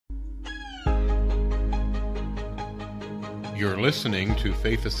You're listening to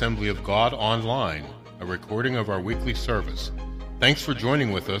Faith Assembly of God Online, a recording of our weekly service. Thanks for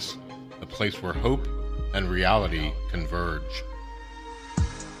joining with us, a place where hope and reality converge.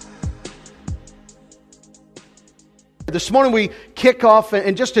 This morning we kick off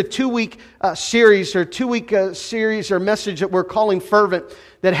in just a two-week series or message that we're calling Fervent.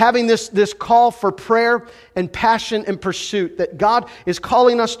 That having this call for prayer and passion and pursuit, that God is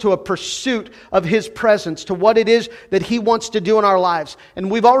calling us to a pursuit of His presence, to what it is that He wants to do in our lives.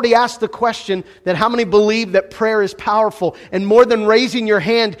 And we've already asked the question that how many believe that prayer is powerful? And more than raising your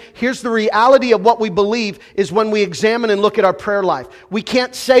hand, here's the reality of what we believe is when we examine and look at our prayer life. We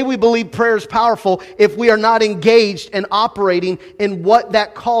can't say we believe prayer is powerful if we are not engaged and operating in what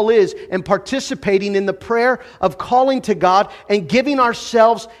that call is and participating in the prayer of calling to God and giving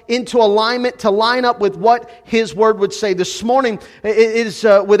ourselves into alignment to line up with what His Word would say. This morning it is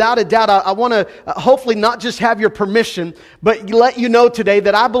without a doubt, I want to hopefully not just have your permission, but let you know today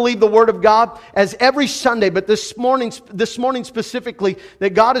that I believe the Word of God as every Sunday, but this morning specifically,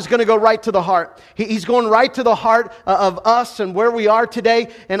 that God is going to go right to the heart. He's going right to the heart of us and where we are today,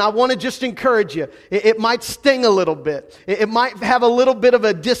 and I want to just encourage you. It might sting a little bit. It might have a little bit of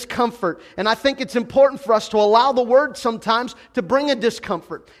a discomfort, and I think it's important for us to allow the Word sometimes to bring a discomfort.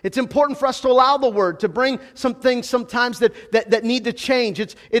 It's important for us to allow the Word to bring some things sometimes that need to change.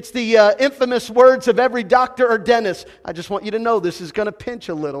 It's the infamous words of every doctor or dentist. I just want you to know this is going to pinch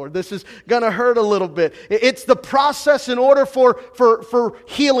a little, or this is going to hurt a little bit. It's the process in order for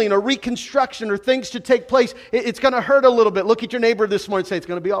healing or reconstruction or things to take place. It's going to hurt a little bit. Look at your neighbor this morning and say, it's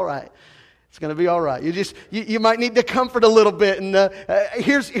going to be all right. It's going to be all right. You might need to comfort a little bit. And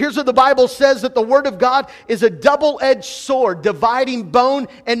here's what the Bible says, that the Word of God is a double-edged sword, dividing bone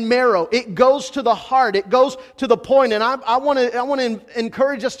and marrow. It goes to the heart. It goes to the point. And I want to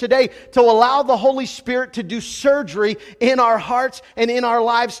encourage us today to allow the Holy Spirit to do surgery in our hearts and in our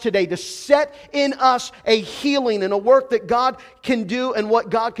lives today, to set in us a healing and a work that God can do and what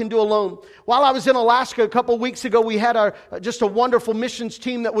God can do alone. While I was in Alaska a couple weeks ago, we had just a wonderful missions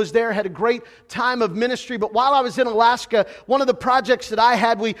team that was there, had a great time of ministry. But while I was in Alaska, one of the projects that I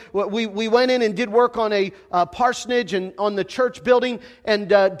had, we went in and did work on a parsonage and on the church building, and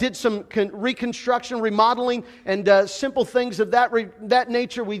did some reconstruction, remodeling, and simple things of that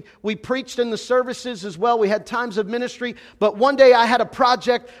nature. We preached in the services as well. We had times of ministry. But one day I had a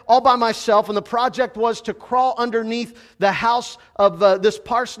project all by myself, and the project was to crawl underneath the house of this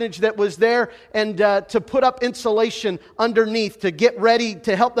parsonage that was there, and to put up insulation underneath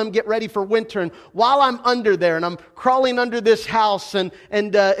to help them get ready for winter. And while I'm under there and I'm crawling under this house and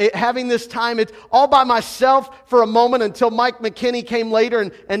having this time, it's all by myself for a moment until Mike McKinney came later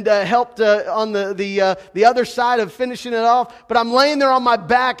and helped on the other side of finishing it off. But I'm laying there on my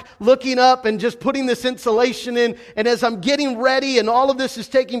back looking up and just putting this insulation in. And as I'm getting ready and all of this is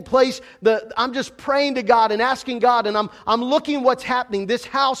taking place, I'm just praying to God and asking God, and I'm looking what's happening. This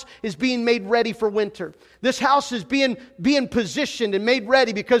house is being made ready for winter. This house is being positioned and made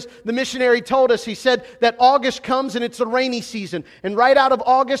ready because the missionary told us, he said that August comes and it's the rainy season. And right out of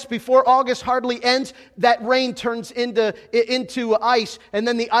August, before August hardly ends, that rain turns into ice. And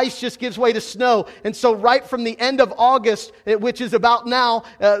then the ice just gives way to snow. And so right from the end of August, which is about now,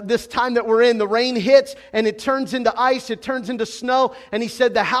 this time that we're in, the rain hits and it turns into ice, it turns into snow. And he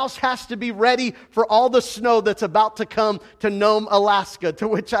said the house has to be ready for all the snow that's about to come to Nome, Alaska. To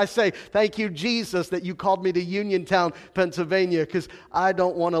which I say, thank you, Jesus, that you called me to Uniontown, Pennsylvania, because I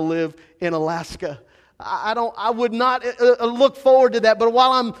don't want to live in Alaska. I would not look forward to that. But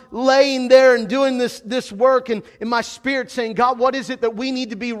while I'm laying there and doing this work, and in my spirit saying, God, what is it that we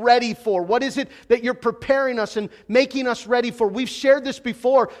need to be ready for? What is it that you're preparing us and making us ready for? We've shared this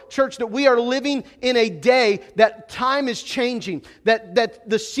before, church, that we are living in a day that time is changing, that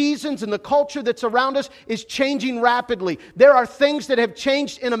the seasons and the culture that's around us is changing rapidly. There are things that have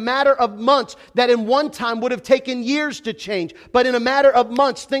changed in a matter of months that in one time would have taken years to change. But in a matter of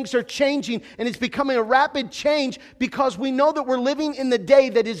months, things are changing, and it's becoming a rapid change because we know that we're living in the day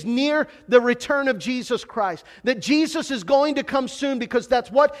that is near the return of Jesus Christ. That Jesus is going to come soon because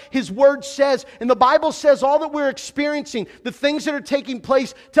that's what His Word says. And the Bible says all that we're experiencing, the things that are taking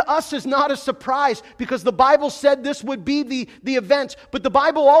place, to us is not a surprise because the Bible said this would be the events. But the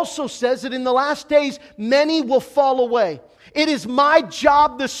Bible also says that in the last days, many will fall away. It is my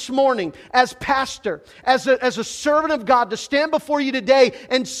job this morning as pastor, as a servant of God, to stand before you today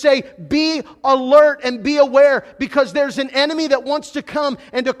and say, be alert and be aware, because there's an enemy that wants to come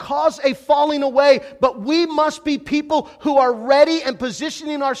and to cause a falling away. But we must be people who are ready and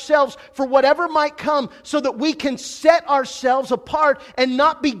positioning ourselves for whatever might come, so that we can set ourselves apart and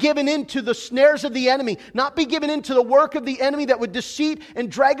not be given into the snares of the enemy, not be given into the work of the enemy that would deceive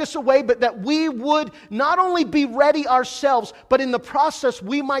and drag us away, but that we would not only be ready ourselves, but in the process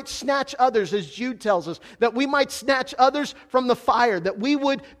we might snatch others, as Jude tells us, that we might snatch others from the fire, that we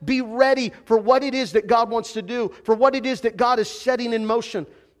would be ready for what it is that God wants to do, for what it is that God is setting in motion.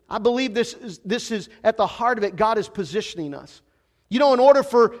 I believe this is at the heart of it. God is positioning us. You know, in order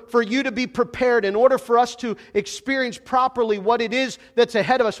for you to be prepared, in order for us to experience properly what it is that's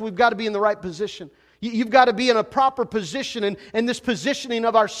ahead of us, we've got to be in the right position. You've got to be in a proper position, and this positioning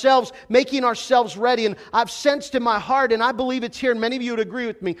of ourselves, making ourselves ready. And I've sensed in my heart, and I believe it's here, and many of you would agree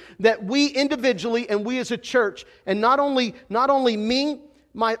with me, that we individually and we as a church, and not only me,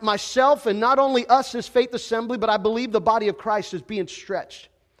 myself, and not only us as Faith Assembly, but I believe the body of Christ is being stretched.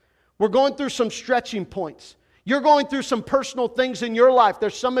 We're going through some stretching points. You're going through some personal things in your life.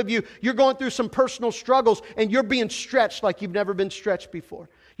 There's some of you, you're going through some personal struggles, and you're being stretched like you've never been stretched before.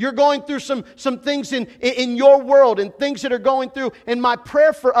 You're going through some things in your world and things that are going through. And my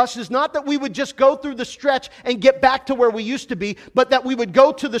prayer for us is not that we would just go through the stretch and get back to where we used to be, but that we would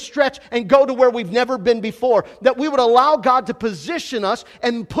go to the stretch and go to where we've never been before. That we would allow God to position us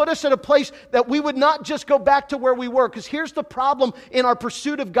and put us at a place that we would not just go back to where we were. Because here's the problem in our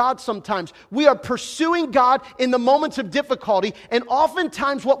pursuit of God sometimes. We are pursuing God in the moments of difficulty, and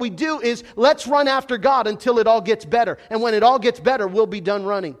oftentimes what we do is let's run after God until it all gets better. And when it all gets better, we'll be done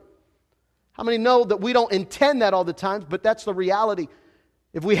running. How many know that we don't intend that all the time, but that's the reality?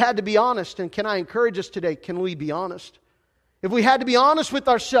 If we had to be honest, and can I encourage us today, can we be honest? If we had to be honest with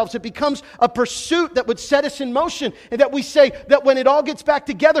ourselves, it becomes a pursuit that would set us in motion, and that we say that when it all gets back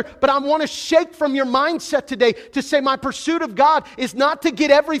together. But I want to shake from your mindset today to say my pursuit of God is not to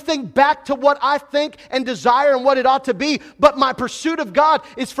get everything back to what I think and desire and what it ought to be, but my pursuit of God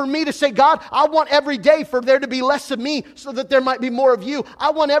is for me to say, God, I want every day for there to be less of me so that there might be more of you.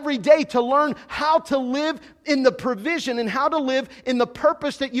 I want every day to learn how to live in the provision and how to live in the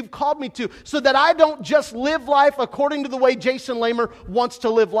purpose that you've called me to, so that I don't just live life according to the way Jason Lamer wants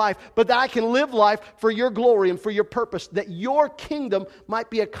to live life, but that I can live life for your glory and for your purpose, that your kingdom might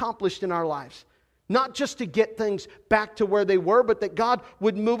be accomplished in our lives. Not just to get things back to where they were, but that God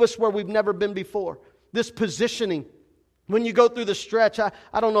would move us where we've never been before. This positioning. When you go through the stretch, I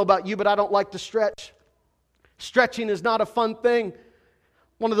don't know about you, but I don't like to stretch. Stretching is not a fun thing.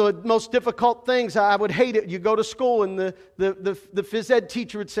 One of the most difficult things, I would hate it. You go to school and the phys ed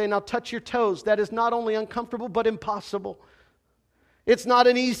teacher would say, now touch your toes. That is not only uncomfortable, but impossible. It's not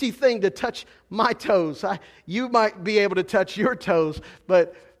an easy thing to touch my toes. You might be able to touch your toes,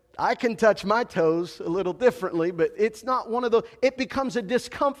 but I can touch my toes a little differently, but it's not one of those. It becomes a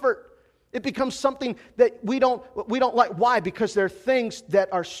discomfort. It becomes something that we don't like. Why? Because there are things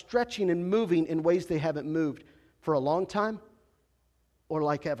that are stretching and moving in ways they haven't moved for a long time or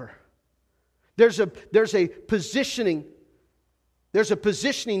like ever. There's a positioning. There's a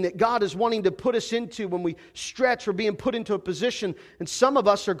positioning that God is wanting to put us into when we stretch. We're being put into a position, and some of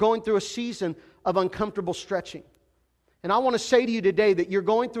us are going through a season of uncomfortable stretching. And I want to say to you today that you're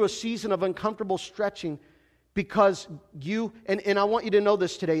going through a season of uncomfortable stretching because and I want you to know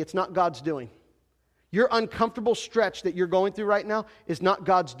this today, it's not God's doing. Your uncomfortable stretch that you're going through right now is not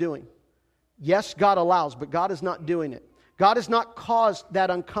God's doing. Yes, God allows, but God is not doing it. God has not caused that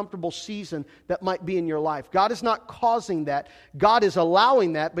uncomfortable season that might be in your life. God is not causing that. God is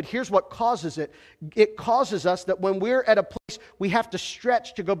allowing that, but here's what causes it. It causes us that when we're at a place, we have to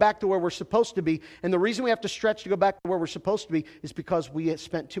stretch to go back to where we're supposed to be. And the reason we have to stretch to go back to where we're supposed to be is because we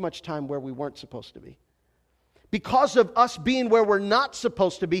spent too much time where we weren't supposed to be. Because of us being where we're not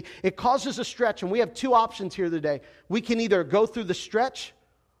supposed to be, it causes a stretch. And we have two options here today. We can either go through the stretch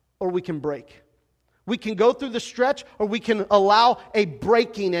or we can break. We can go through the stretch or we can allow a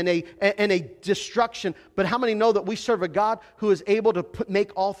breaking and a destruction. But how many know that we serve a God who is able to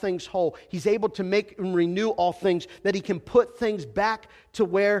make all things whole? He's able to make and renew all things, that He can put things back to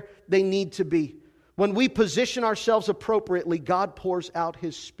where they need to be. When we position ourselves appropriately, God pours out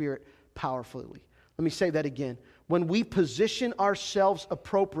His Spirit powerfully. Let me say that again. When we position ourselves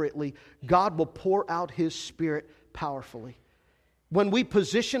appropriately, God will pour out His Spirit powerfully. when we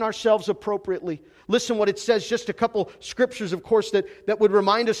position ourselves appropriately. Listen what it says, just a couple scriptures, of course, that would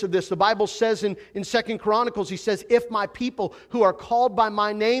remind us of this. The Bible says in 2 Chronicles, he says, if my people who are called by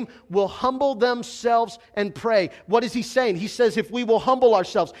my name will humble themselves and pray. What is he saying? He says if we will humble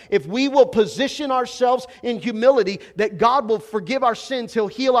ourselves, if we will position ourselves in humility, that God will forgive our sins, He'll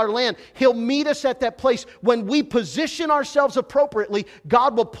heal our land, He'll meet us at that place. When we position ourselves appropriately,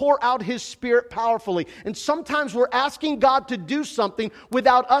 God will pour out His Spirit powerfully. And sometimes we're asking God to do something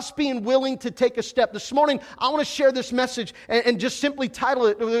without us being willing to take a step. This morning, I want to share this message and just simply title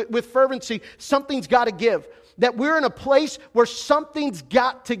it with fervency, Something's Got to Give. That we're in a place where something's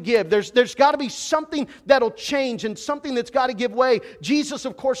got to give. There's got to be something that'll change and something that's got to give way. Jesus,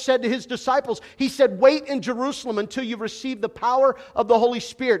 of course, said to His disciples, He said, wait in Jerusalem until you receive the power of the Holy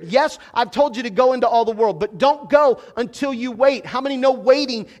Spirit. Yes, I've told you to go into all the world, but don't go until you wait. How many know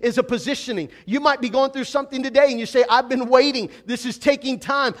waiting is a positioning? You might be going through something today and you say, I've been waiting. This is taking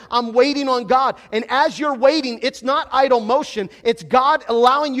time. I'm waiting on God. And as you're waiting, it's not idle motion. It's God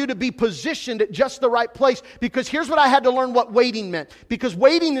allowing you to be positioned at just the right place. Because here's what I had to learn what waiting meant. Because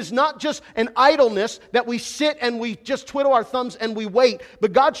waiting is not just an idleness that we sit and we just twiddle our thumbs and we wait.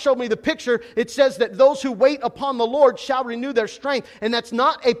 But God showed me the picture. It says that those who wait upon the Lord shall renew their strength. And that's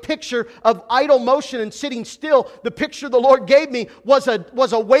not a picture of idle motion and sitting still. The picture the Lord gave me was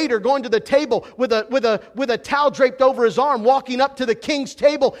a waiter going to the table with a towel draped over his arm, walking up to the king's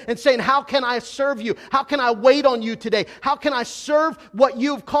table and saying, how can I serve you? How can I wait on you today? How can I serve what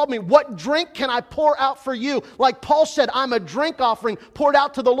you've called me? What drink can I pour out for you? Like Paul said, I'm a drink offering poured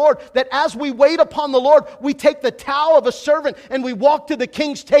out to the Lord. That as we wait upon the Lord, we take the towel of a servant and we walk to the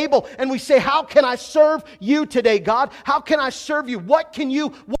king's table and we say, how can I serve you today, God? How can I serve you? What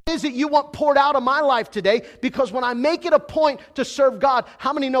is it you want poured out of my life today? Because when I make it a point to serve God,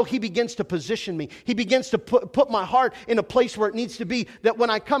 how many know He begins to position me? He begins to put my heart in a place where it needs to be. That when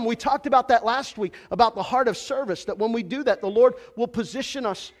I come, we talked about that last week, about the heart of service, that when we do that, the Lord will position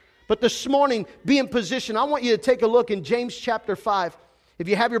us. But this morning, be in position. I want you to take a look in James chapter 5. If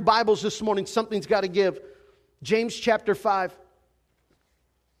you have your Bibles this morning, something's got to give. James chapter 5.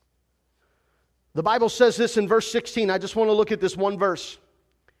 The Bible says this in verse 16. I just want to look at this one verse.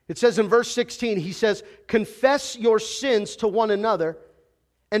 It says in verse 16, he says, confess your sins to one another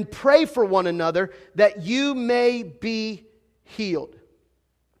and pray for one another that you may be healed.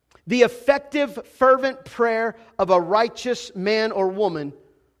 The effective, fervent prayer of a righteous man or woman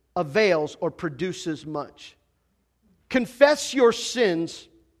avails or produces much. Confess your sins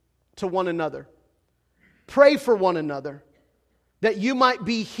to one another. Pray for one another that you might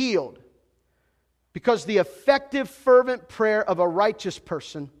be healed. Because the effective, fervent prayer of a righteous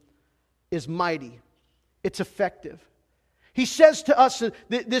person is mighty. It's effective. He says to us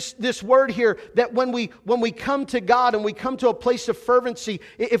this word here that when we come to God and we come to a place of fervency,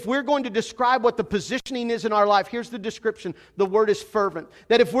 if we're going to describe what the positioning is in our life, here's the description. The word is fervent.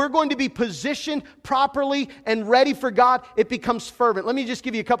 That if we're going to be positioned properly and ready for God, it becomes fervent. Let me just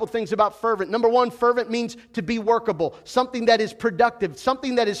give you a couple things about fervent. Number one, fervent means to be workable. Something that is productive.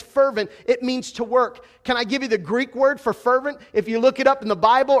 Something that is fervent, it means to work. Can I give you the Greek word for fervent? If you look it up in the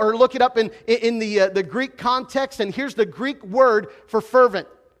Bible or look it up in the Greek context, and here's the Greek word for fervent,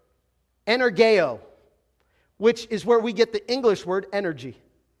 energeo, which is where we get the English word energy.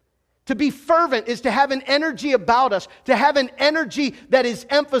 To be fervent is to have an energy about us, to have an energy that is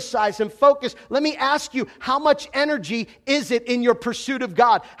emphasized and focused. Let me ask you, how much energy is it in your pursuit of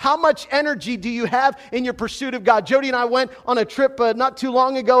God? How much energy do you have in your pursuit of God? Jody and I went on a trip not too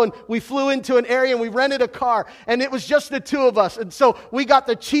long ago, and we flew into an area and we rented a car, and it was just the two of us. And so we got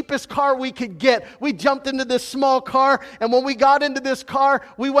the cheapest car we could get. We jumped into this small car, and when we got into this car,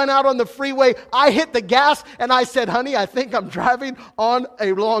 we went out on the freeway. I hit the gas, and I said, honey, I think I'm driving on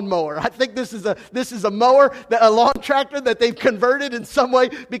a lawnmower. I think this is a mower, a lawn tractor that they've converted in some way,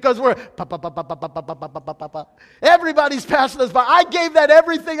 because we're everybody's passing us by. I gave that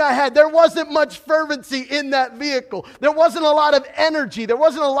everything I had. There wasn't much fervency in that vehicle. There wasn't a lot of energy. There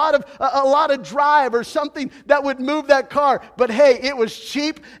wasn't a lot of drive or something that would move that car. But hey, it was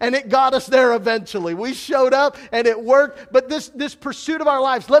cheap and it got us there eventually. We showed up and it worked. But this pursuit of our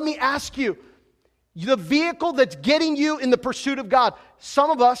lives, let me ask you, the vehicle that's getting you in the pursuit of God, some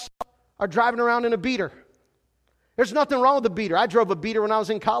of us are driving around in a beater. There's nothing wrong with a beater. I drove a beater when I was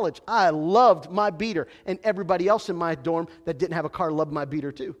in college. I loved my beater. And everybody else in my dorm that didn't have a car loved my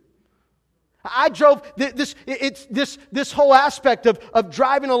beater too. I drove this whole aspect of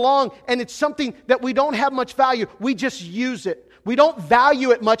driving along, and it's something that we don't have much value. We just use it. We don't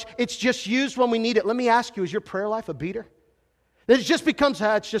value it much. It's just used when we need it. Let me ask you, is your prayer life a beater? That it just becomes,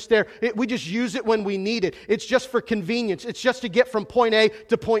 it's just there. We just use it when we need it. It's just for convenience. It's just to get from point A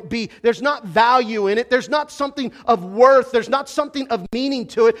to point B. There's not value in it. There's not something of worth. There's not something of meaning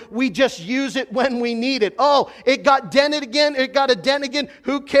to it. We just use it when we need it. Oh, it got dented again. It got a dent again.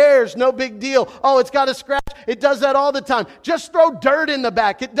 Who cares? No big deal. Oh, it's got a scratch. It does that all the time. Just throw dirt in the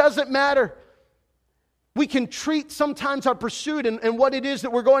back. It doesn't matter. We can treat sometimes our pursuit and what it is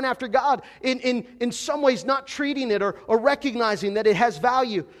that we're going after God in some ways not treating it or recognizing that it has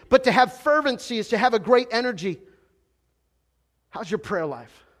value. But to have fervency is to have a great energy. How's your prayer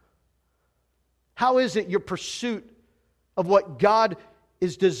life? How is it your pursuit of what God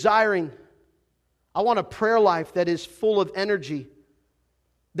is desiring? I want a prayer life that is full of energy,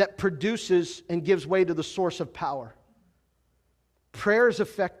 that produces and gives way to the source of power. Prayer is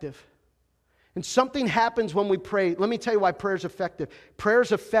effective. And something happens when we pray. Let me tell you why prayer is effective. Prayer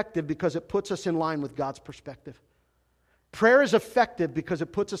is effective because it puts us in line with God's perspective. Prayer is effective because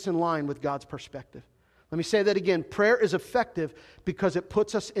it puts us in line with God's perspective. Let me say that again. Prayer is effective because it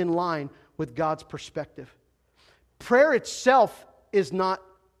puts us in line with God's perspective. Prayer itself is not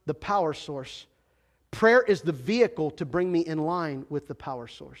the power source. Prayer is the vehicle to bring me in line with the power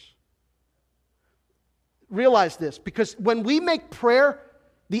source. Realize this, because when we make prayer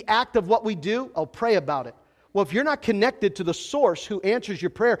the act of what we do, I'll pray about it. Well, if you're not connected to the source who answers your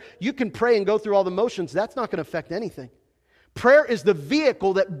prayer, you can pray and go through all the motions. That's not going to affect anything. Prayer is the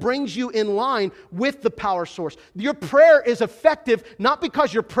vehicle that brings you in line with the power source. Your prayer is effective not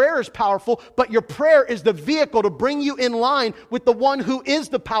because your prayer is powerful, but your prayer is the vehicle to bring you in line with the one who is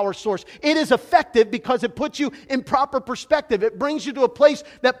the power source. It is effective because it puts you in proper perspective. It brings you to a place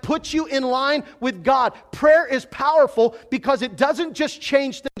that puts you in line with God. Prayer is powerful because it doesn't just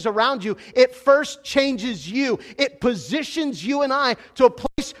change things around you. It first changes you. It positions you and I to a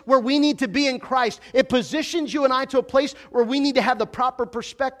place where we need to be in Christ. It positions you and I to a place where we need to have the proper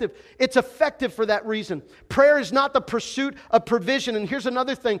perspective. It's effective for that reason. Prayer is not the pursuit of provision. And here's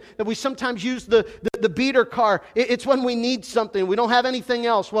another thing that we sometimes use the beater car. It's when we need something. We don't have anything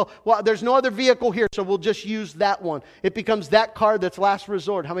else. Well, there's no other vehicle here, so we'll just use that one. It becomes that car that's last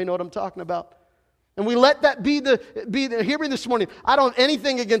resort. How many know what I'm talking about? And we let that be the hear me this morning. I don't have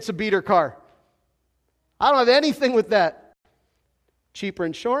anything against a beater car. I don't have anything with that. Cheaper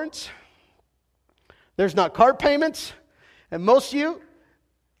insurance. There's not car payments. And most of you,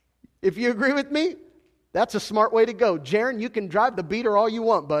 if you agree with me, that's a smart way to go. Jaron, you can drive the beater all you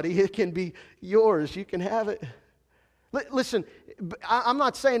want, buddy. It can be yours. You can have it. Listen, I'm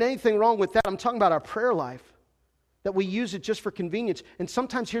not saying anything wrong with that. I'm talking about our prayer life. That we use it just for convenience. And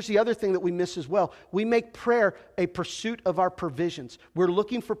sometimes here's the other thing that we miss as well. We make prayer a pursuit of our provisions. We're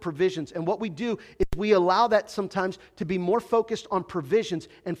looking for provisions. And what we do is we allow that sometimes to be more focused on provisions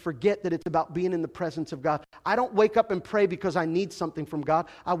and forget that it's about being in the presence of God. I don't wake up and pray because I need something from God.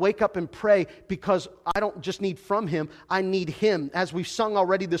 I wake up and pray because I don't just need from Him. I need Him. As we've sung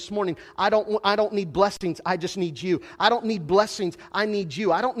already this morning, I don't need blessings. I just need you. I don't need blessings. I need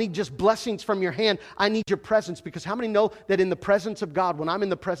you. I don't need just blessings from your hand. I need your presence, because how many know that in the presence of God, when I'm in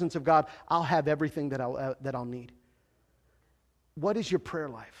the presence of God, I'll have everything that I'll need? What is your prayer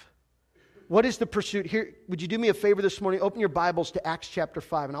life? What is the pursuit? Here, would you do me a favor this morning? Open your Bibles to Acts chapter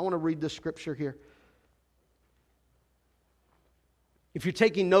 5, and I want to read this scripture here. If you're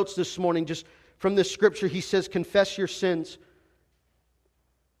taking notes this morning, just from this scripture, he says, confess your sins.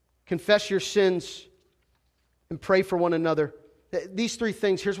 Confess your sins and pray for one another. These three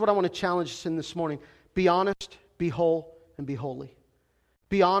things, here's what I want to challenge us in this morning. Be honest, be whole, and be holy.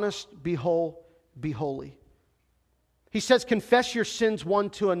 Be honest, be whole, be holy. He says, confess your sins one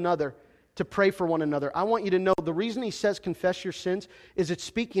to another, to pray for one another. I want you to know the reason he says confess your sins is it's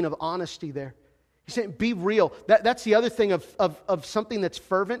speaking of honesty there. He's saying be real. That's the other thing of something that's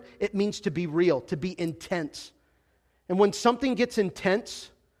fervent. It means to be real, to be intense. And when something gets intense,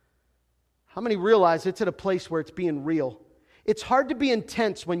 how many realize it's at a place where it's being real? It's hard to be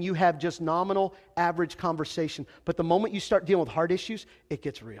intense when you have just nominal, average conversation. But the moment you start dealing with hard issues, it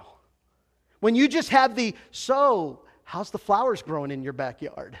gets real. When you just have so, how's the flowers growing in your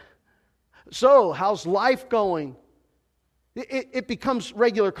backyard? So, how's life going? It becomes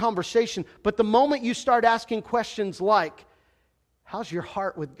regular conversation. But the moment you start asking questions like, how's your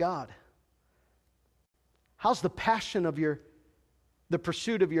heart with God? How's the passion of the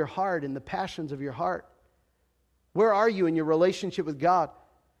pursuit of your heart and the passions of your heart? Where are you in your relationship with God?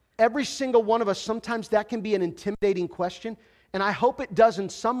 Every single one of us, sometimes that can be an intimidating question. And I hope it does in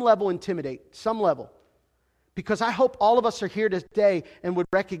some level intimidate, some level. Because I hope all of us are here today and would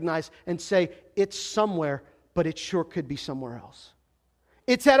recognize and say, it's somewhere, but it sure could be somewhere else.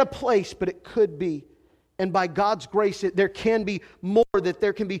 It's at a place, but it could be And by God's grace, there can be more, that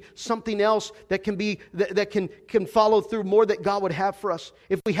there can be something else that can follow through, more that God would have for us.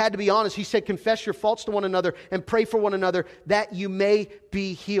 If we had to be honest, He said, confess your faults to one another and pray for one another that you may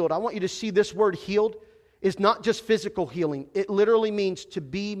be healed. I want you to see this word healed is not just physical healing. It literally means to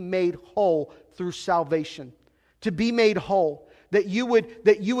be made whole through salvation. To be made whole. That you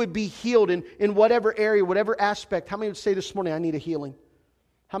would be healed in whatever area, whatever aspect. How many would say this morning, I need a healing?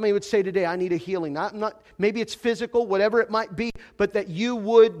 How many would say today, I need a healing? Maybe it's physical, whatever it might be, but that you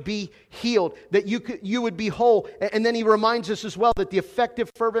would be healed, that you would be whole. And then he reminds us as well that the effective,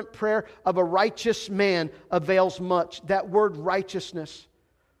 fervent prayer of a righteous man avails much. That word righteousness,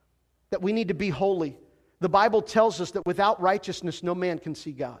 that we need to be holy. The Bible tells us that without righteousness, no man can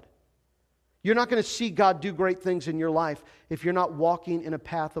see God. You're not going to see God do great things in your life if you're not walking in a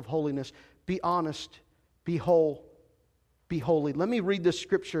path of holiness. Be honest, be whole, be holy. Let me read this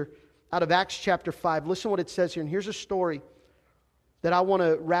scripture out of Acts chapter 5. Listen what it says here. And here's a story that I want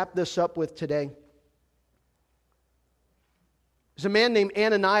to wrap this up with today. There's a man named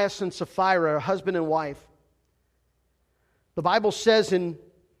Ananias and Sapphira, a husband and wife. The Bible says in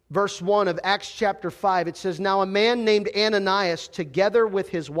verse 1 of Acts chapter 5, it says, now a man named Ananias, together with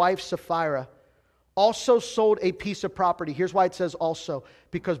his wife Sapphira, also sold a piece of property. Here's why it says also,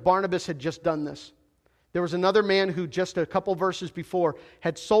 because Barnabas had just done this. There was another man who just a couple verses before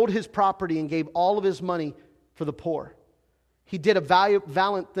had sold his property and gave all of his money for the poor. He did a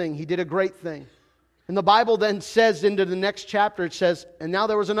valiant thing. He did a great thing. And the Bible then says into the next chapter, it says, and now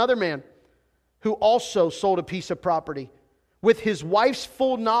there was another man who also sold a piece of property. With his wife's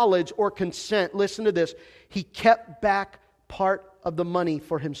full knowledge or consent, listen to this, he kept back part of the money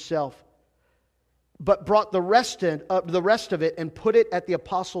for himself, but brought the rest of it and put it at the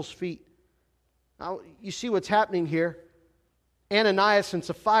apostles' feet. Now, you see what's happening here. Ananias and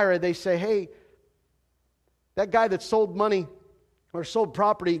Sapphira, they say, hey, that guy that sold money or sold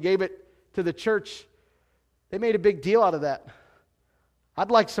property, gave it to the church, they made a big deal out of that. I'd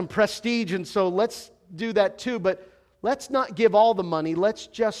like some prestige, and so let's do that too, but let's not give all the money. Let's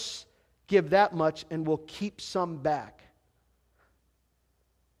just give that much and we'll keep some back.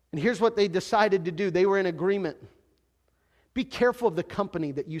 And here's what they decided to do. They were in agreement. Be careful of the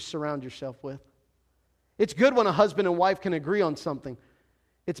company that you surround yourself with. It's good when a husband and wife can agree on something.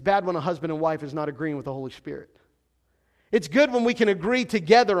 It's bad when a husband and wife is not agreeing with the Holy Spirit. It's good when we can agree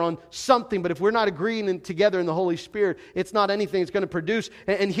together on something, but if we're not agreeing together in the Holy Spirit, it's not anything it's going to produce.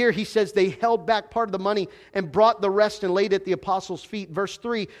 And here he says they held back part of the money and brought the rest and laid it at the apostles' feet. Verse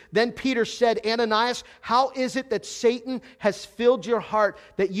 3, then Peter said, Ananias, how is it that Satan has filled your heart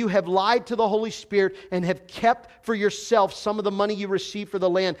that you have lied to the Holy Spirit and have kept for yourself some of the money you received for the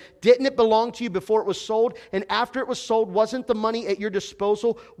land? Didn't it belong to you before it was sold? And after it was sold, wasn't the money at your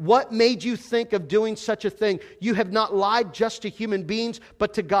disposal? What made you think of doing such a thing? You have not lied just to human beings,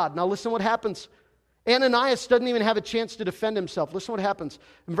 but to God. Now listen what happens. Ananias doesn't even have a chance to defend himself. Listen what happens.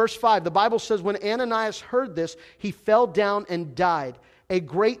 In verse 5, the Bible says, when Ananias heard this, he fell down and died. A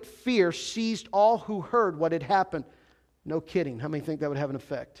great fear seized all who heard what had happened. No kidding. How many think that would have an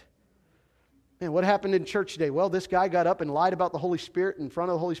effect? Man, what happened in church today? Well, this guy got up and lied about the Holy Spirit in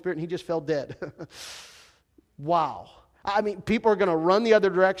front of the Holy Spirit, and he just fell dead. Wow. I mean, people are going to run the other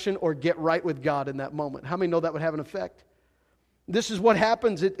direction or get right with God in that moment. How many know that would have an effect? This is what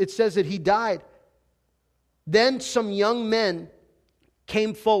happens. It says that he died. Then some young men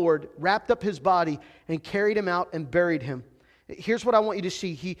came forward, wrapped up his body, and carried him out and buried him. Here's what I want you to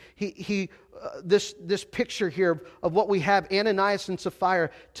see. This picture here of what we have, Ananias and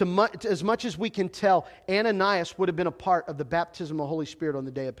Sapphira. As much as we can tell, Ananias would have been a part of the baptism of the Holy Spirit on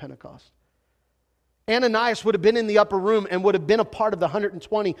the day of Pentecost. Ananias would have been in the upper room and would have been a part of the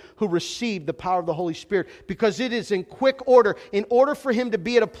 120 who received the power of the Holy Spirit, because it is in quick order. In order for him to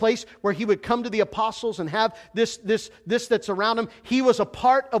be at a place where he would come to the apostles and have this that's around him, he was a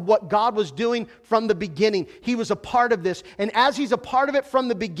part of what God was doing from the beginning. He was a part of this. And as he's a part of it from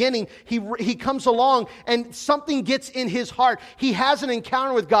the beginning, he comes along and something gets in his heart. He has an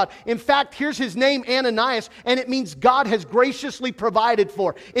encounter with God. In fact, here's his name, Ananias, and it means God has graciously provided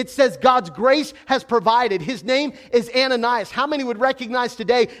for. It says God's grace has provided. His name is Ananias. How many would recognize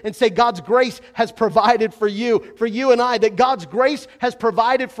today and say God's grace has provided for you and I, that God's grace has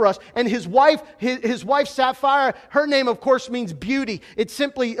provided for us? And his wife Sapphira, her name of course means beauty. It's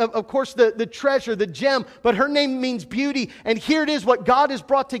simply, of course, the treasure, the gem, but her name means beauty. And here it is, what God has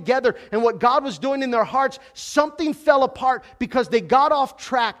brought together and what God was doing in their hearts. Something fell apart because they got off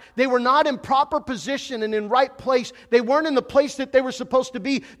track. They were not in proper position and in right place. They weren't in the place that they were supposed to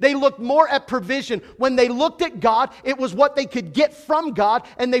be. They looked more at provision. provision. When they looked at God, it was what they could get from God,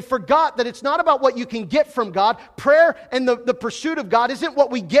 and they forgot that it's not about what you can get from God. Prayer and the pursuit of God isn't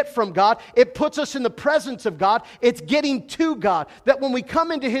what we get from God. It puts us in the presence of God. It's getting to God. That when we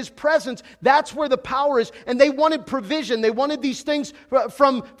come into His presence, that's where the power is. And they wanted provision. They wanted these things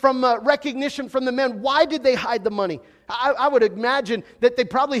from recognition from the men. Why did they hide the money? I would imagine that they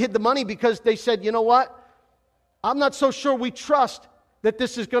probably hid the money because they said, you know what? I'm not so sure we trust that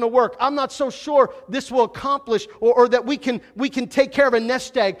this is going to work. I'm not so sure this will accomplish or that we can take care of a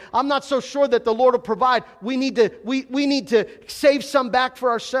nest egg. I'm not so sure that the Lord will provide. We need to save some back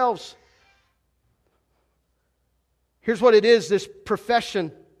for ourselves. Here's what it is, this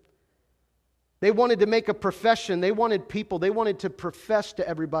profession. They wanted to make a profession. They wanted to profess to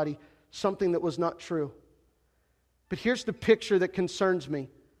everybody something that was not true. But here's the picture that concerns me,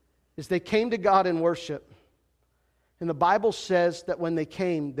 is they came to God in worship. And the Bible says that when they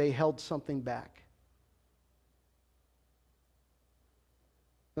came, they held something back.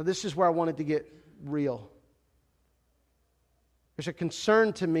 Now this is where I wanted to get real. There's a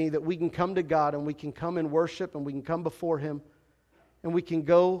concern to me that we can come to God and we can come in worship and we can come before Him and we can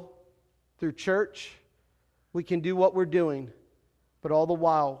go through church, we can do what we're doing, but all the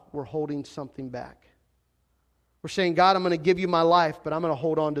while we're holding something back. We're saying, God, I'm going to give you my life, but I'm going to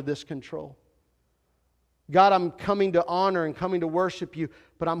hold on to this control. God, I'm coming to honor and coming to worship you,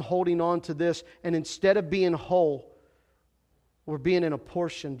 but I'm holding on to this. And instead of being whole, we're being in a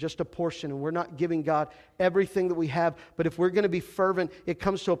portion, just a portion, and we're not giving God everything that we have. But if we're going to be fervent, it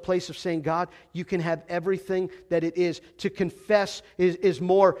comes to a place of saying, God, you can have everything that it is. To confess is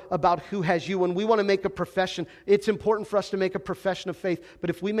more about who has you. When we want to make a profession, it's important for us to make a profession of faith.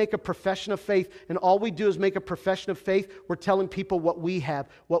 But if we make a profession of faith, and all we do is make a profession of faith, we're telling people what we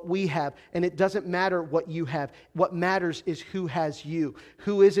have. And it doesn't matter what you have. What matters is who has you.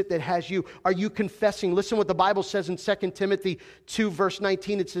 Who is it that has you? Are you confessing? Listen what the Bible says in 2 Timothy 2 verse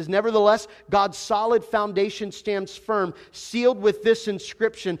 19. It says, nevertheless, God's solid foundation stands firm, sealed with this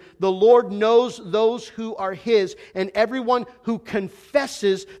inscription, the Lord knows those who are His, and everyone who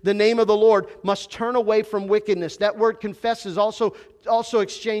confesses the name of the Lord must turn away from wickedness. That word confess is also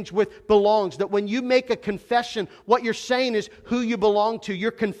exchanged with belongs. That when you make a confession, what you're saying is who you belong to.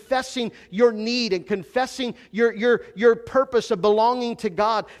 You're confessing your need and confessing your purpose of belonging to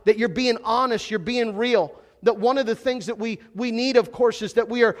God. That you're being honest, you're being real. That one of the things that we need, of course, is that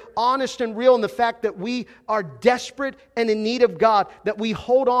we are honest and real in the fact that we are desperate and in need of God, that we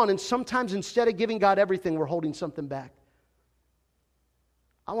hold on, and sometimes instead of giving God everything, we're holding something back.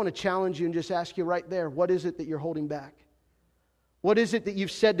 I want to challenge you and just ask you right there, what is it that you're holding back? What is it that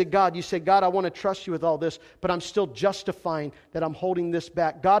you've said to God? You say, God, I want to trust you with all this, but I'm still justifying that I'm holding this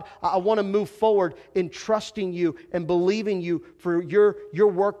back. God, I want to move forward in trusting you and believing you for your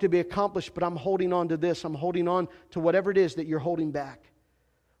work to be accomplished, but I'm holding on to this. I'm holding on to whatever it is that you're holding back.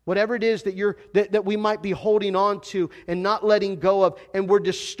 Whatever it is that we might be holding on to and not letting go of, and we're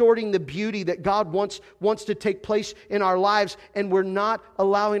distorting the beauty that God wants to take place in our lives, and we're not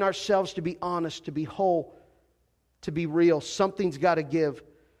allowing ourselves to be honest, to be whole, to be real. Something's got to give.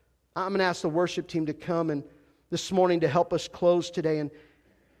 I'm going to ask the worship team to come and this morning to help us close today. And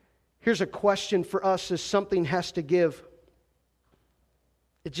here's a question for us: is something has to give.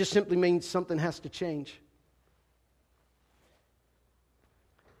 It just simply means something has to change.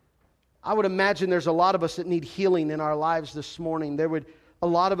 I would imagine there's a lot of us that need healing in our lives this morning. A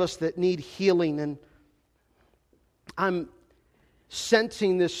lot of us that need healing, and I'm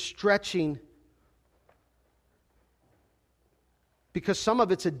sensing this stretching because some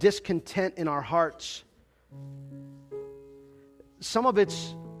of it's a discontent in our hearts. Some of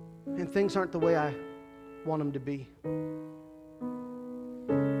it's, and things aren't the way I want them to be.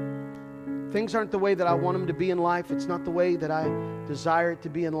 Things aren't the way that I want them to be in life. It's not the way that I desire it to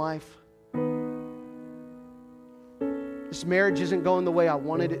be in life. This marriage isn't going the way I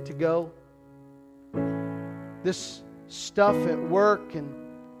wanted it to go. This stuff at work and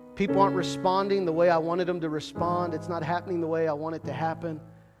people aren't responding the way I wanted them to respond. It's not happening the way I want it to happen.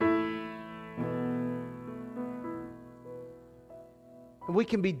 And we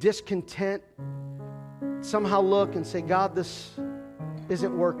can be discontent, somehow look and say, God, this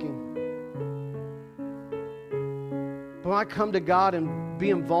isn't working. But when I come to God and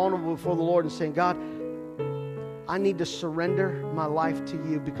being vulnerable before the Lord and saying, God, I need to surrender my life to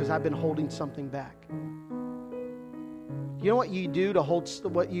you because I've been holding something back. You know what you do to hold,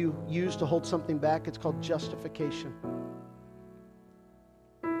 what you use to hold something back? It's called justification.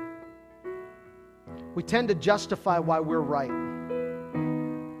 We tend to justify why we're right.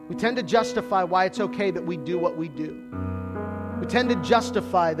 We tend to justify why it's okay that we do what we do. We tend to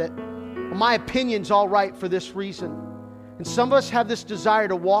justify that Well, my opinion's all right for this reason. And some of us have this desire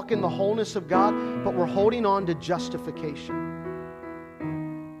to walk in the wholeness of God, but we're holding on to justification.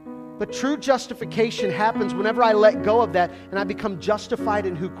 But true justification happens whenever I let go of that and I become justified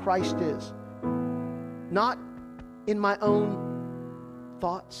in who Christ is. Not in my own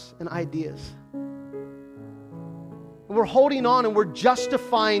thoughts and ideas. We're holding on and we're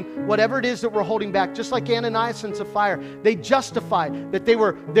justifying whatever it is that we're holding back. Just like Ananias and Sapphira, they justified that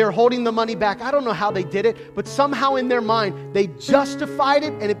they're holding the money back. I don't know how they did it, but somehow in their mind, they justified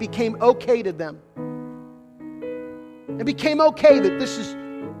it and it became okay to them. It became okay that this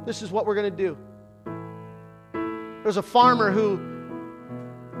is what we're going to do. There was a farmer who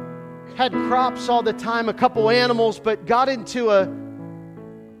had crops all the time, a couple animals, but got into a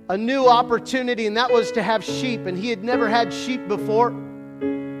new opportunity, and that was to have sheep, and he had never had sheep before.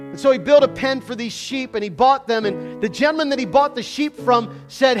 And so he built a pen for these sheep, and he bought them, and the gentleman that he bought the sheep from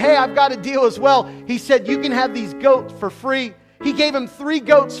said, hey, I've got a deal as well. He said, you can have these goats for free. He gave him 3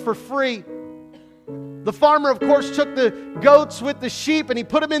 goats for free. The farmer, of course, took the goats with the sheep, and he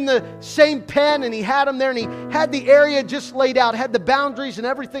put them in the same pen, and he had them there, and he had the area just laid out, had the boundaries and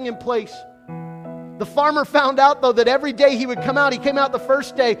everything in place. The farmer found out, though, that every day he would come out, he came out the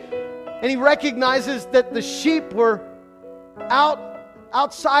first day, and he recognizes that the sheep were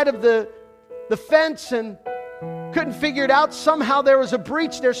outside of the fence and couldn't figure it out. Somehow there was a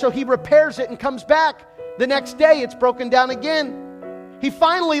breach there, so he repairs it and comes back. The next day, it's broken down again. He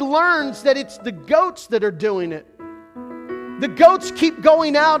finally learns that it's the goats that are doing it. The goats keep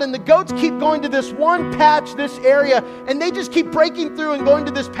going out, and the goats keep going to this one patch, this area, and they just keep breaking through and going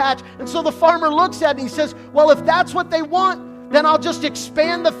to this patch. And so the farmer looks at it and he says, well, if that's what they want, then I'll just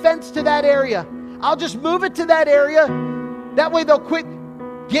expand the fence to that area. I'll just move it to that area. That way they'll quit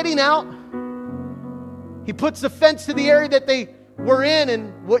getting out. He puts the fence to the area that they were in,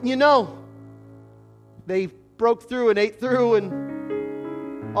 and wouldn't you know, they broke through and ate through,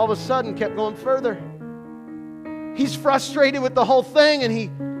 and all of a sudden kept going further. He's frustrated with the whole thing, and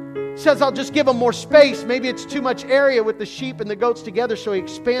he says, I'll just give them more space. Maybe it's too much area with the sheep and the goats together, so he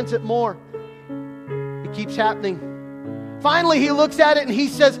expands it more. It keeps happening. Finally, he looks at it and he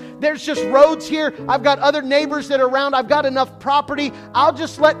says, there's just roads here. I've got other neighbors that are around. I've got enough property. I'll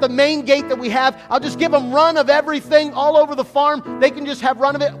just let the main gate that we have, I'll just give them run of everything all over the farm. They can just have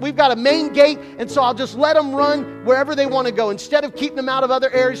run of it. We've got a main gate, and so I'll just let them run wherever they want to go. Instead of keeping them out of other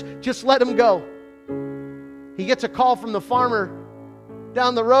areas, just let them go. He gets a call from the farmer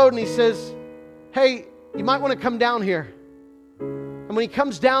down the road, and he says, hey, you might want to come down here. And when he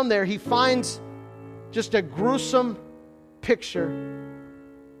comes down there, he finds just a gruesome picture.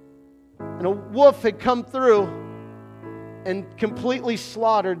 And a wolf had come through and completely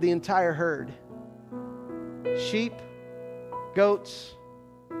slaughtered the entire herd. Sheep, goats,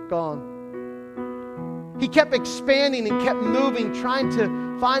 gone. He kept expanding and kept moving, trying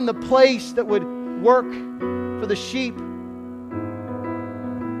to find the place that would work for the sheep.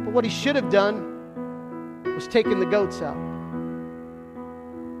 But what he should have done was taken the goats out.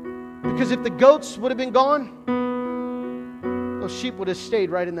 Because if the goats would have been gone, those sheep would have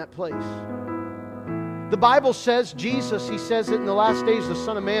stayed right in that place. The Bible says, Jesus, he says it in the last days, the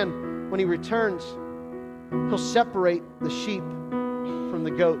Son of Man, when he returns, he'll separate the sheep from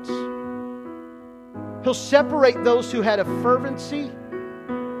the goats. He'll separate those who had a fervency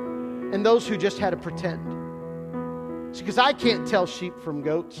and those who just had to pretend. See, because I can't tell sheep from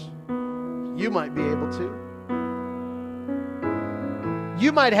goats. You might be able to.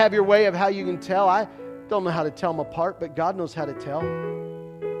 You might have your way of how you can tell. I don't know how to tell them apart, but God knows how to tell.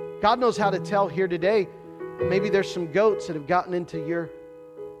 God knows how to tell here today. Maybe there's some goats that have gotten into your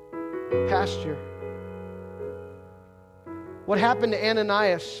pasture. What happened to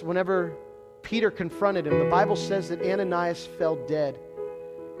Ananias whenever Peter confronted him? The Bible says that Ananias fell dead,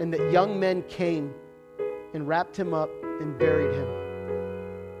 and that young men came and wrapped him up and buried him.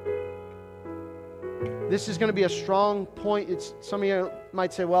 This is going to be a strong point. Some of you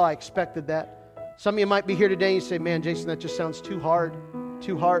might say, well, I expected that. Some of you might be here today and you say, man, Jason, that just sounds too hard,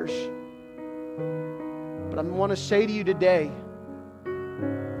 too harsh. But I want to say to you today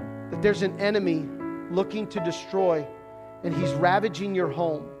that there's an enemy looking to destroy, and he's ravaging your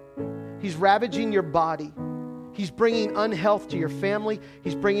home. He's ravaging your body. He's bringing unhealth to your family.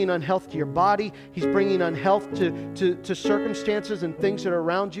 He's bringing unhealth to your body. He's bringing unhealth to circumstances and things that are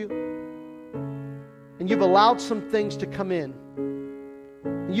around you. And you've allowed some things to come in.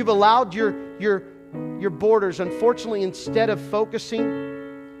 And you've allowed your borders, unfortunately, instead of focusing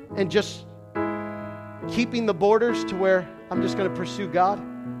and just keeping the borders to where I'm just going to pursue God,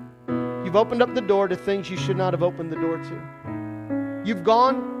 you've opened up the door to things you should not have opened the door to. You've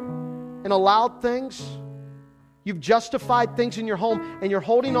gone and allowed things. You've justified things in your home, and you're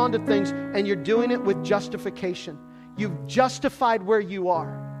holding on to things, and you're doing it with justification. You've justified where you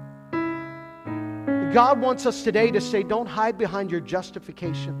are. God wants us today to say, don't hide behind your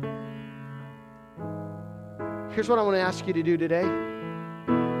justification. Here's what I want to ask you to do today.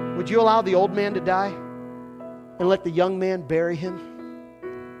 Would you allow the old man to die and let the young man bury him?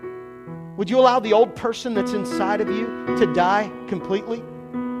 Would you allow the old person that's inside of you to die completely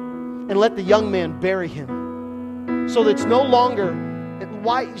and let the young man bury him? So that it's no longer,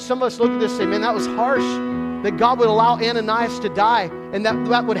 why some of us look at this and say, man, that was harsh, that God would allow Ananias to die and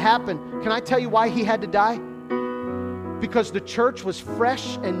that would happen. Can I tell you why he had to die? Because the church was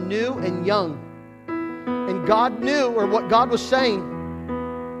fresh and new and young. And God knew, or what God was saying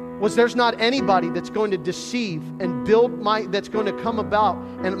was, there's not anybody that's going to deceive and build that's going to come about,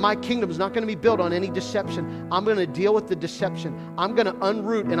 and my kingdom is not going to be built on any deception. I'm going to deal with the deception. I'm going to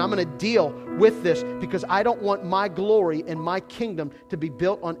unroot and I'm going to deal with this, because I don't want my glory and my kingdom to be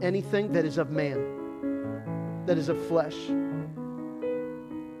built on anything that is of man, that is of flesh.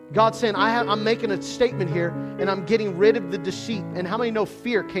 God's saying, I'm making a statement here, and I'm getting rid of the deceit. And how many know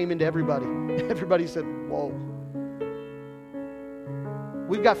fear came into everybody? Everybody said, whoa.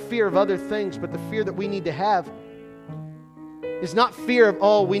 We've got fear of other things, but the fear that we need to have is not fear of,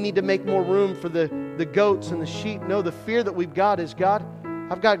 oh, we need to make more room for the goats and the sheep. No, the fear that we've got is, God,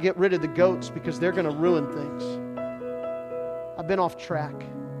 I've got to get rid of the goats because they're going to ruin things. I've been off track.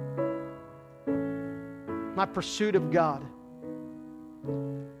 My pursuit of God.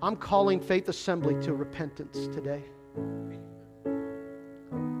 I'm calling Faith Assembly to repentance today.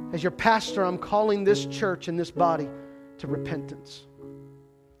 As your pastor, I'm calling this church and this body to repentance.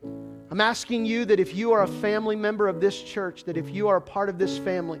 I'm asking you that if you are a family member of this church, that if you are a part of this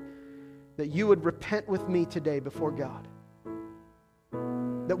family, that you would repent with me today before God.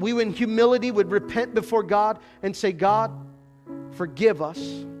 That we in humility would repent before God and say, God, forgive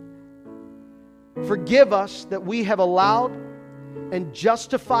us. Forgive us that we have allowed and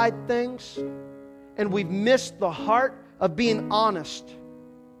justified things, and we've missed the heart of being honest.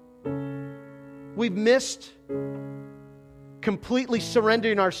 We've missed completely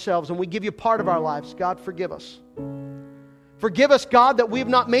surrendering ourselves, and we give you part of our lives. God, forgive us. Forgive us, God, that we've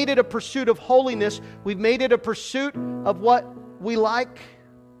not made it a pursuit of holiness. We've made it a pursuit of what we like,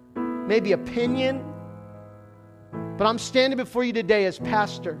 maybe opinion. But I'm standing before you today as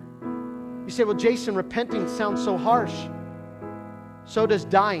pastor. You say, well, Jason, repenting sounds so harsh. So does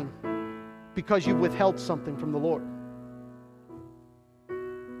dying, because you've withheld something from the Lord.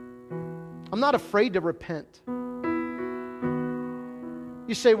 I'm not afraid to repent.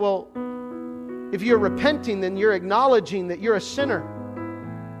 You say, well, if you're repenting, then you're acknowledging that you're a sinner.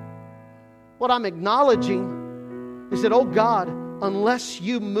 What I'm acknowledging is that, oh God, unless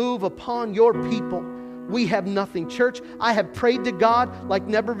you move upon your people, we have nothing. Church, I have prayed to God like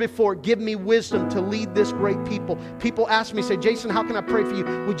never before. Give me wisdom to lead this great people. People ask me, say, Jason, how can I pray for you?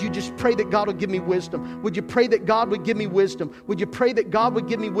 Would you just pray that God would give me wisdom? Would you pray that God would give me wisdom? Would you pray that God would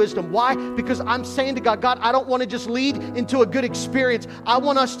give me wisdom? Why? Because I'm saying to God, God, I don't want to just lead into a good experience. I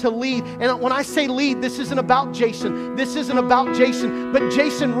want us to lead. And when I say lead, this isn't about Jason. This isn't about Jason. But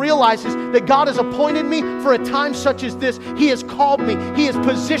Jason realizes that God has appointed me for a time such as this. He has called me. He has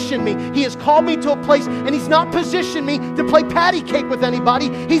positioned me. He has called me to a place. And He's not positioned me to play patty cake with anybody.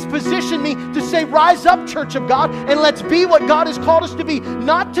 He's positioned me to say, rise up, church of God, and let's be what God has called us to be.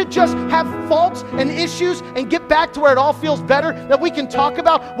 Not to just have faults and issues and get back to where it all feels better, that we can talk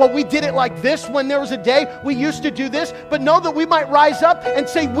about, well, we did it like this when there was a day we used to do this, but know that we might rise up and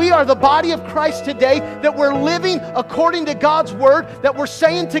say, we are the body of Christ today, that we're living according to God's word, that we're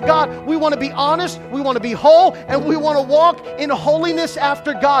saying to God, we want to be honest, we want to be whole, and we want to walk in holiness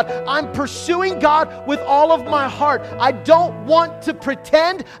after God. I'm pursuing God with all of my heart. I don't want to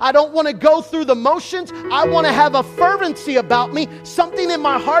pretend. I don't want to go through the motions. I want to have a fervency about me, something in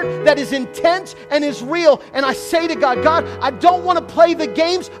my heart that is intense and is real. And I say to God, God, I don't want to play the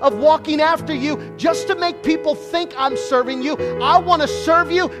games of walking after you just to make people think I'm serving you. I want to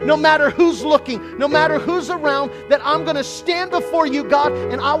serve you no matter who's looking, no matter who's around, that I'm going to stand before you, God,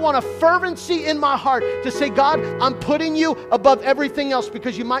 and I want a fervency in my heart to say, God, I'm putting you above everything else,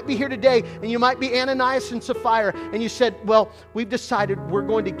 because you might be here today and you might be Ananias and Sapphira, and you said, well, we've decided we're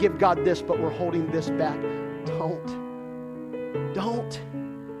going to give God this, but we're holding this back. Don't.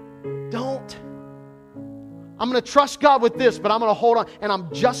 I'm going to trust God with this, but I'm going to hold on, and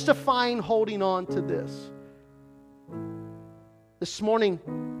I'm justifying holding on to this. This morning,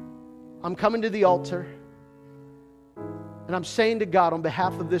 I'm coming to the altar, and I'm saying to God on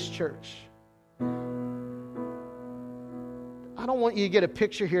behalf of this church, I don't want you to get a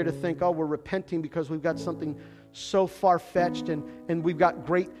picture here to think, oh, we're repenting because we've got something so far-fetched and we've got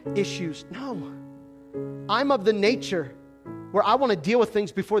great issues. No. I'm of the nature where I want to deal with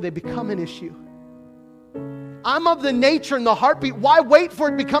things before they become an issue. I'm of the nature and the heartbeat. Why wait for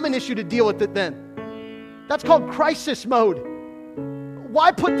it to become an issue to deal with it then? That's called crisis mode.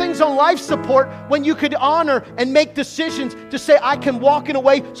 Why put things on life support when you could honor and make decisions to say, I can walk in a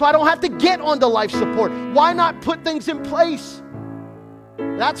way so I don't have to get onto life support? Why not put things in place?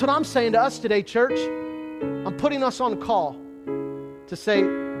 That's what I'm saying to us today, church. I'm putting us on call to say,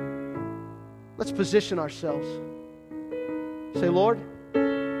 let's position ourselves. Say, Lord,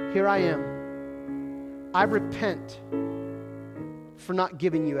 here I am. I repent for not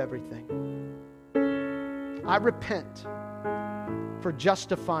giving you everything. I repent for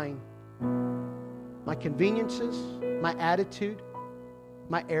justifying my conveniences, my attitude,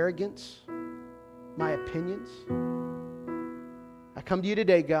 my arrogance, my opinions. I come to you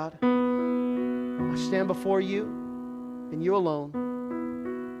today, God. I stand before you and you alone,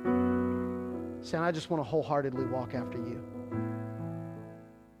 saying, I just want to wholeheartedly walk after you.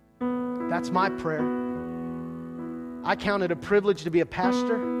 That's my prayer. I count it a privilege to be a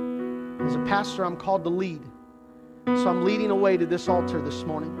pastor. As a pastor, I'm called to lead. So I'm leading away to this altar this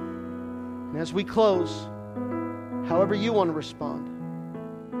morning. And as we close, however you want to respond,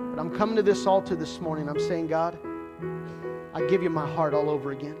 but I'm coming to this altar this morning. I'm saying, God, I give you my heart all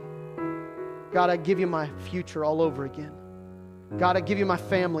over again. God, I give you my future all over again. God, I give you my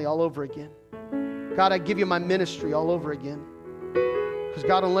family all over again. God, I give you my ministry all over again. Because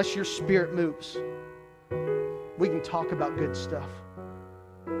God, unless your Spirit moves, we can talk about good stuff,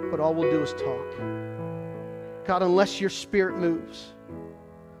 but all we'll do is talk. God, unless your Spirit moves,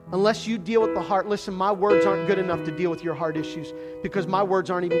 unless you deal with the heart, listen, my words aren't good enough to deal with your heart issues, because my words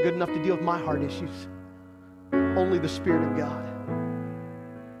aren't even good enough to deal with my heart issues. Only the Spirit of God.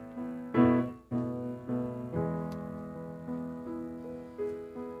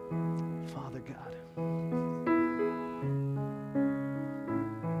 Father God.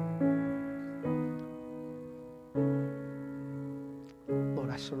 Lord,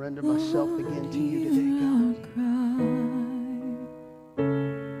 I surrender myself again to you today, God.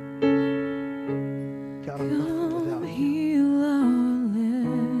 God, I'm nothing without you.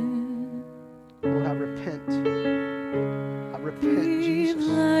 Lord, I repent. I repent, Jesus.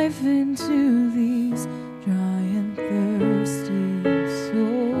 Life into these dry and thirsty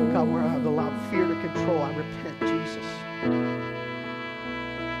souls. God, where I've allowed fear to control, I repent, Jesus.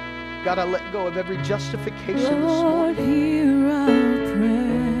 God, I let go of every justification this Lord, morning. hear our prayer.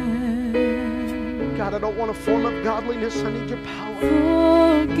 God, I don't want a form of godliness. I need your power.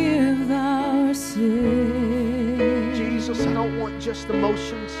 Forgive our sins. Jesus, I don't want just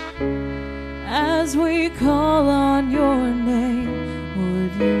emotions. As we call on your name,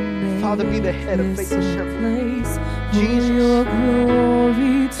 would you make Father, be the head of Faith this a Assembly. place Jesus. for your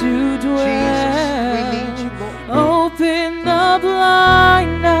glory to dwell? Jesus, we need you, Lord. Open the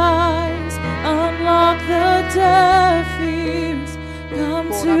blind eyes, unlock the deaf ears. Come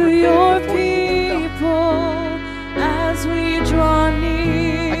Lord, I to repent your before you, people as we draw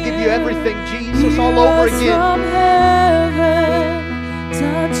near. I give you everything, Jesus, all over Hear us again. from heaven,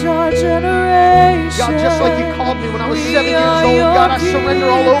 touch our generation. God, just like you called me when I was We 7 years are old, your God, I surrender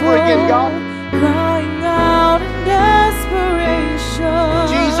all over again, God. Crying out in desperation.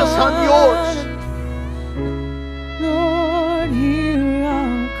 Jesus, I'm yours. Lord, hear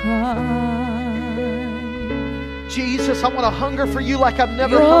our cry. Jesus, I want to hunger for you like I've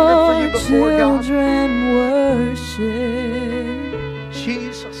never Your hungered for you before, God. children worship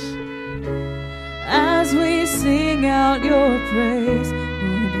Jesus. as we sing out your praise.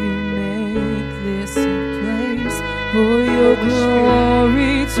 Would you make this a place for your Holy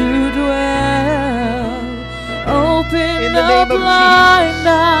glory to dwell? Open In the the name of blind Jesus.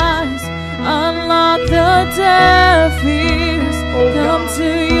 eyes, unlock the deaf ears. Oh, Come God. to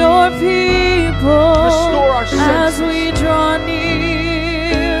your people Restore our as senses. we draw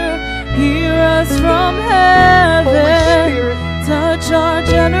near. Hear us from Holy heaven, Spirit. touch our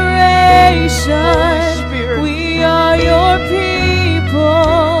generation. Holy Spirit. We are your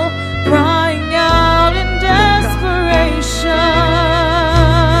people, crying out in desperation.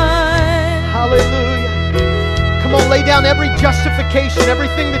 Hallelujah. Come on, lay down every justification,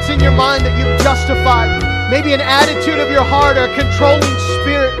 everything that's in your mind that you've justified. Maybe an attitude of your heart or a controlling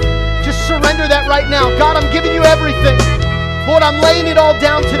spirit. Just surrender that right now. God, I'm giving you everything. Lord, I'm laying it all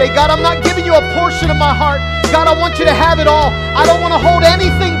down today. God, I'm not giving you a portion of my heart. God, I want you to have it all. I don't want to hold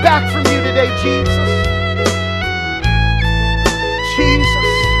anything back from you today, Jesus. Jesus.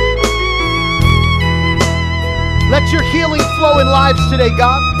 Let Let your healing flow in lives today,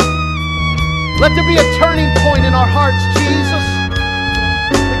 God. Let there be a turning point in our hearts, Jesus.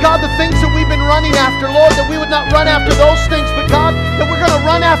 That God, the things that we've been running after, Lord, that we would not run after those things, but God, that we're going to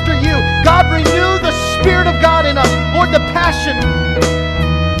run after you. God, renew the Spirit of God in us. Lord, the passion.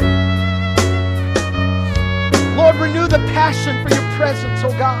 Lord, renew the passion for your presence,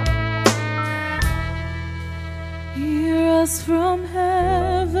 oh God. Hear us from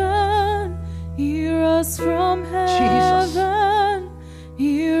heaven. Hear us from heaven. Jesus.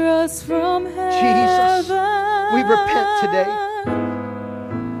 Hear us from heaven. Jesus, we repent today.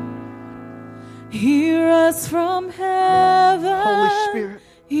 Hear us from heaven. Holy Spirit.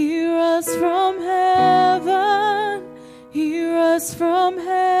 Hear us from heaven. Hear us from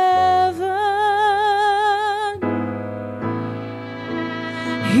heaven.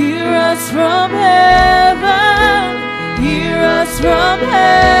 Hear us from heaven. Hear us from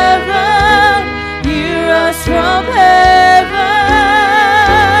heaven. Hear us from heaven.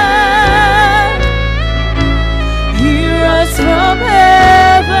 Hear us from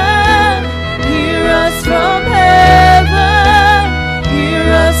heaven. Hear us from heaven.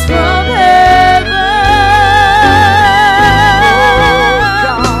 Hear us from heaven.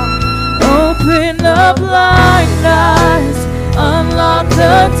 Open the blind eyes. Unlock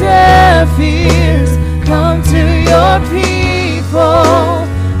the deaf ears. Come to your people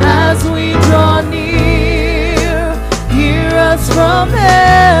as we draw near. Hear us from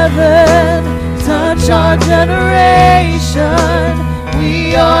heaven. Touch our generation.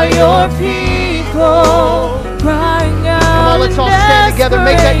 We are your people. Crying out. Come on, let's all stand together.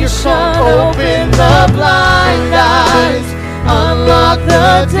 Make that your song. Open the blind eyes. Unlock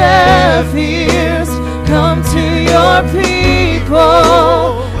the deaf ears. Come to your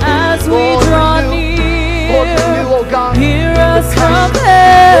people as we draw near. Lord, renew, oh God. Hear us from Lord,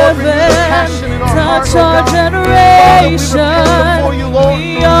 renew the heaven. passion in our Touch heart, oh our God. generation. Father, we repent before you, Lord.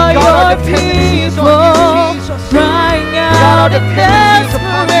 We are God, our your dependency is on people. you, Jesus. Crying God, our out in dependency is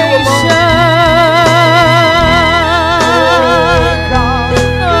upon you alone. desperation. God.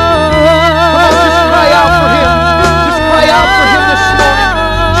 Come on, just cry out for him. Just cry out for him this morning.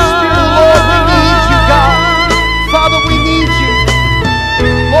 Spirit of the Lord, we need you, God. Father, we need you.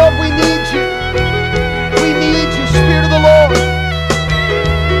 Lord, we need you. We need you, Spirit of the Lord.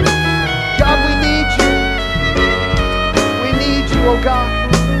 God, we need you. We need you, oh God.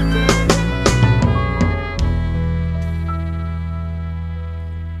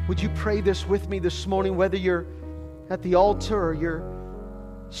 Would you pray this with me this morning, whether you're at the altar or you're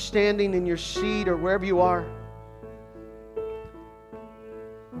standing in your seat or wherever you are?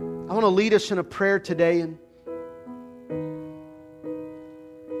 I want to lead us in a prayer today, and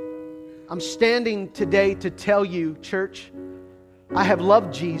I'm standing today to tell you, church, I have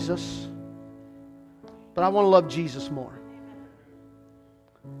loved Jesus, but I want to love Jesus more.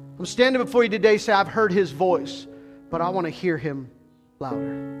 I'm standing before you today saying I've heard His voice, but I want to hear Him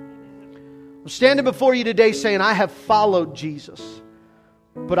louder. I'm standing before you today saying I have followed Jesus,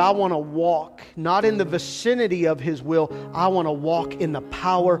 but I want to walk not in the vicinity of His will. I want to walk in the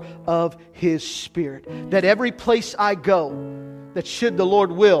power of His Spirit. That every place I go, that should the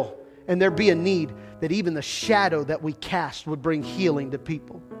Lord will, and there be a need, that even the shadow that we cast would bring healing to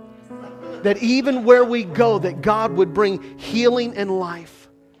people. That even where we go, that God would bring healing and life.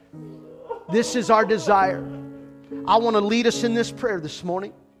 This is our desire. I want to lead us in this prayer this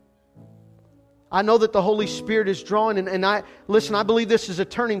morning. I know that the Holy Spirit is drawing, and I believe this is a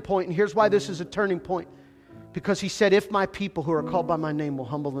turning point, and here's why this is a turning point. Because He said, if my people who are called by my name will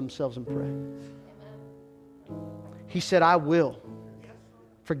humble themselves and pray. He said, I will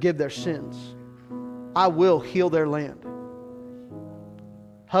forgive their sins. I will heal their land.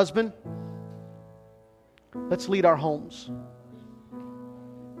 Husband, let's lead our homes.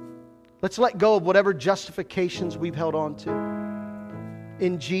 Let's let go of whatever justifications we've held on to.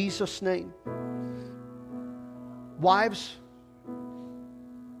 In Jesus' name. Wives,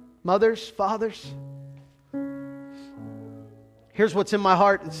 mothers, fathers, here's what's in my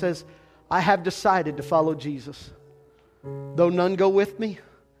heart. It says, I have decided to follow Jesus. Though none go with me,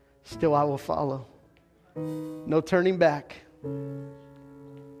 still I will follow. No turning back.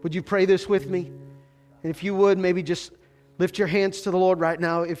 Would you pray this with me? And if you would, maybe just lift your hands to the Lord right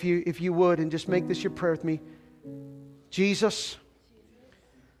now, if you would, and just make this your prayer with me. Jesus,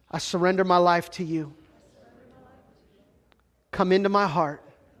 I surrender my life to you. Come into my heart.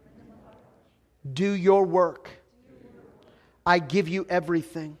 Do your work. I give you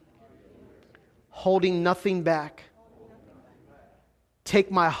everything, holding nothing back.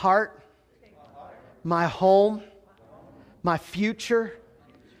 Take my heart, my home, my future,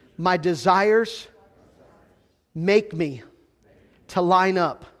 my desires. Make me to line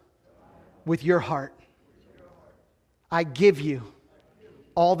up with your heart. I give you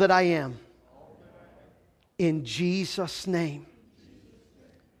all that I am. In Jesus' name,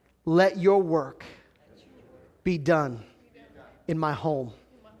 let your work be done in my home,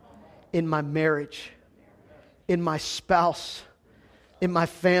 in my marriage, in my spouse, in my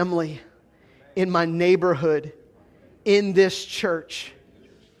family, in my neighborhood, in this church.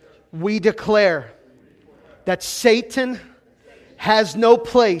 We declare that Satan has no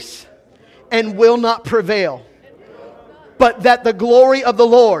place and will not prevail, but that the glory of the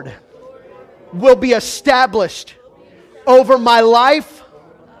Lord will be established over my life,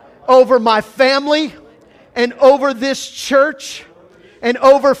 over my family, and over this church, and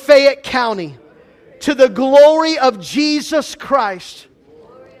over Fayette County, to the glory of Jesus Christ.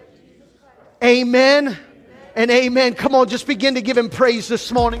 Amen and amen. Come on, just begin to give Him praise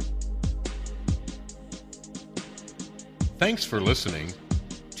this morning. Thanks for listening.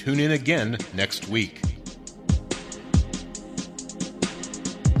 Tune in again next week.